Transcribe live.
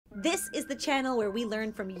This is the channel where we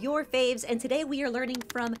learn from your faves, and today we are learning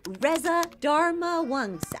from Reza Dharma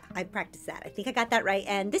Wangsa. I practiced that. I think I got that right.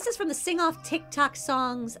 And this is from the Sing Off TikTok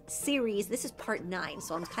Songs series. This is part 9,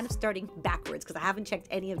 so I'm kind of starting backwards because I haven't checked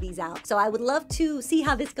any of these out. So I would love to see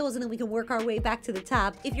how this goes, and then we can work our way back to the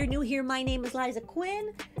top. If you're new here, my name is Liza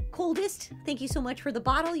Quin. Coldest, thank you so much for the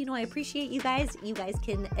bottle. You know I appreciate you guys. You guys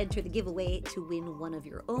can enter the giveaway to win one of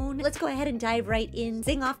your own. Let's go ahead and dive right in.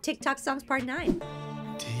 Sing Off TikTok Songs part 9.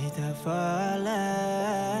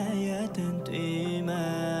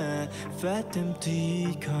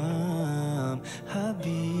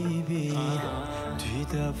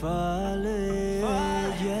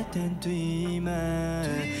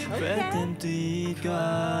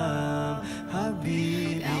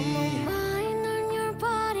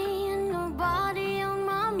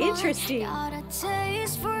 Interesting. Got a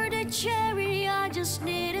taste for the cherry, I just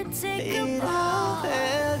need to take a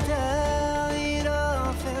bite. It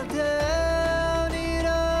all fell down, it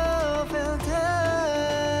all fell down.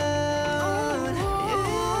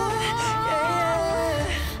 Yeah.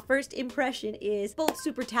 First impression is both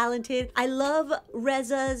super talented. I love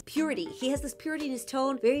Reza's purity. He has this purity in his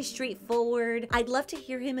tone, very straightforward. I'd love to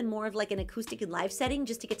hear him in more of like an acoustic and live setting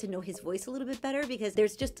just to get to know his voice a little bit better, because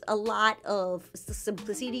there's just a lot of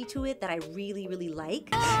simplicity to it that I really, really like.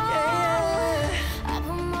 Yeah.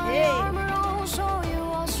 Hey.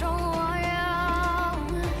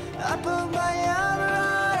 I put my armor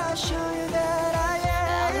on, I'll show you that I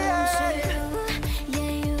am.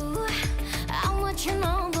 Yeah, you. I'm what you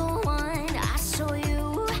know, the one. I saw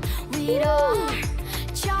you. We don't.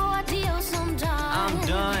 I'm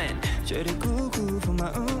done. Yeah,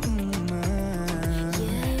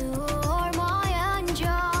 you are my angel. I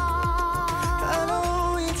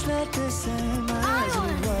know it's not the same as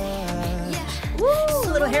it was.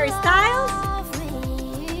 Woo! Little Harry Styles.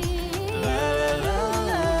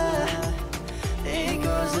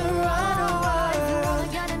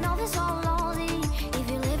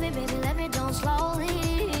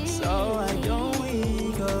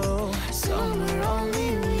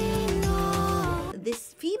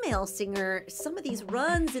 Singer, some of these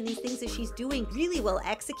runs and these things that she's doing really well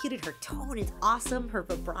executed. Her tone is awesome. Her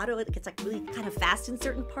vibrato, it gets like really kind of fast in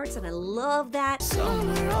certain parts, and I love that.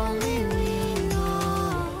 Somewhere only we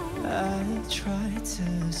know. I try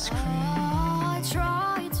to scream. I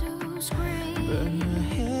try to scream, but my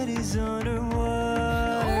head is underwater.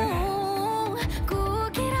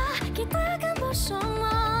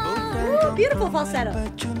 Ooh, beautiful falsetto.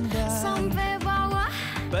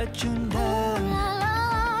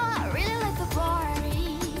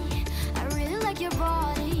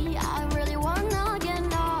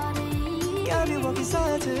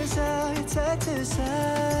 Side to side, side to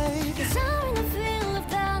side. 'Cause I'm in the field of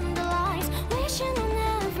dandelions, wishing on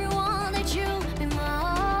everyone that you'll be mine.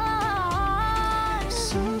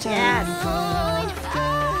 Yes.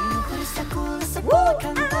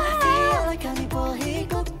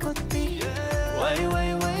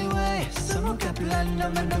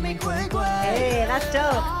 Hey, that's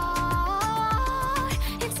dope.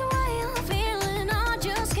 It's the way I'm feeling, I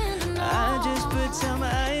just can't deny. I just put some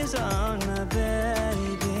eyes on my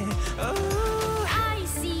baby. Oh, I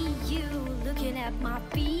see you looking at my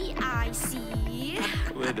BIC.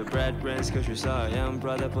 With the bread rings, cause you saw a young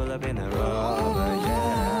brother pull up in a Rover,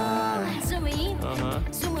 yeah. Zoom in,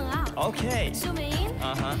 zoom out. Okay. Zoom in,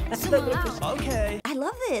 zoom out. Okay. I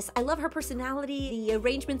love this. I love her personality. The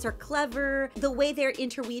arrangements are clever. The way they're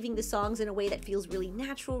interweaving the songs in a way that feels really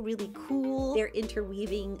natural, really cool. They're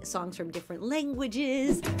interweaving songs from different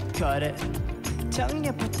languages. Cut it. 참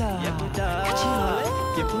예쁘다. 예쁘다. 같이 놀래.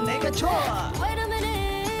 예쁜 내가 좋아. Wait a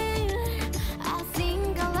minute. I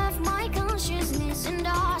think I left my consciousness in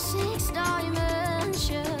the 6th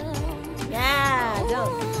dimension. Yeah,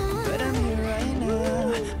 dope. But I'm here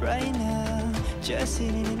right now, just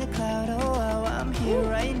sitting in a cloud. Oh, I'm here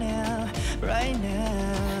right now, right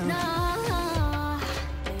now.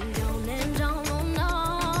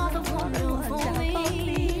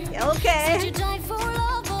 Okay.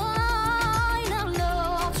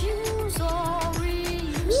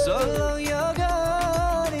 Solo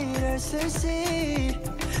yoga, say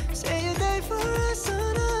you die for us.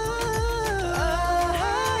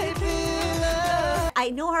 I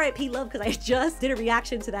know R.I.P. Love because I just did a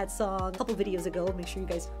reaction to that song a couple videos ago. Make sure you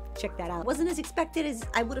guys check that out. Wasn't as expected as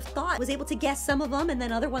I would have thought. Was able to guess some of them, and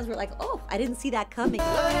then other ones were like, oh, I didn't see that coming.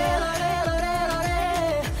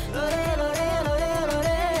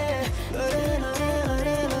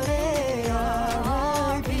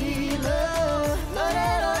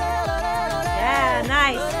 Yeah,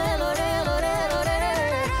 nice.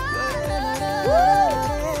 Woo!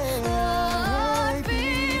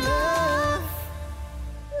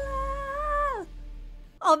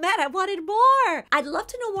 Oh man, I wanted more. I'd love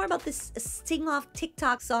to know more about this sing off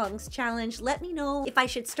TikTok songs challenge. Let me know if I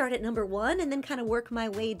should start at number 1 and then kind of work my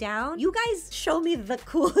way down. You guys show me the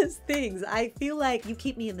coolest things. I feel like you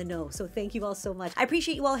keep me in the know, so thank you all so much. I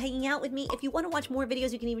appreciate you all hanging out with me. If you want to watch more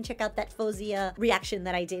videos, you can even check out that Fozia reaction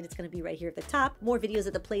that I did. It's going to be right here at the top. More videos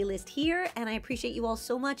at the playlist here, and I appreciate you all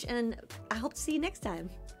so much, and I hope to see you next time.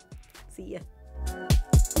 See ya.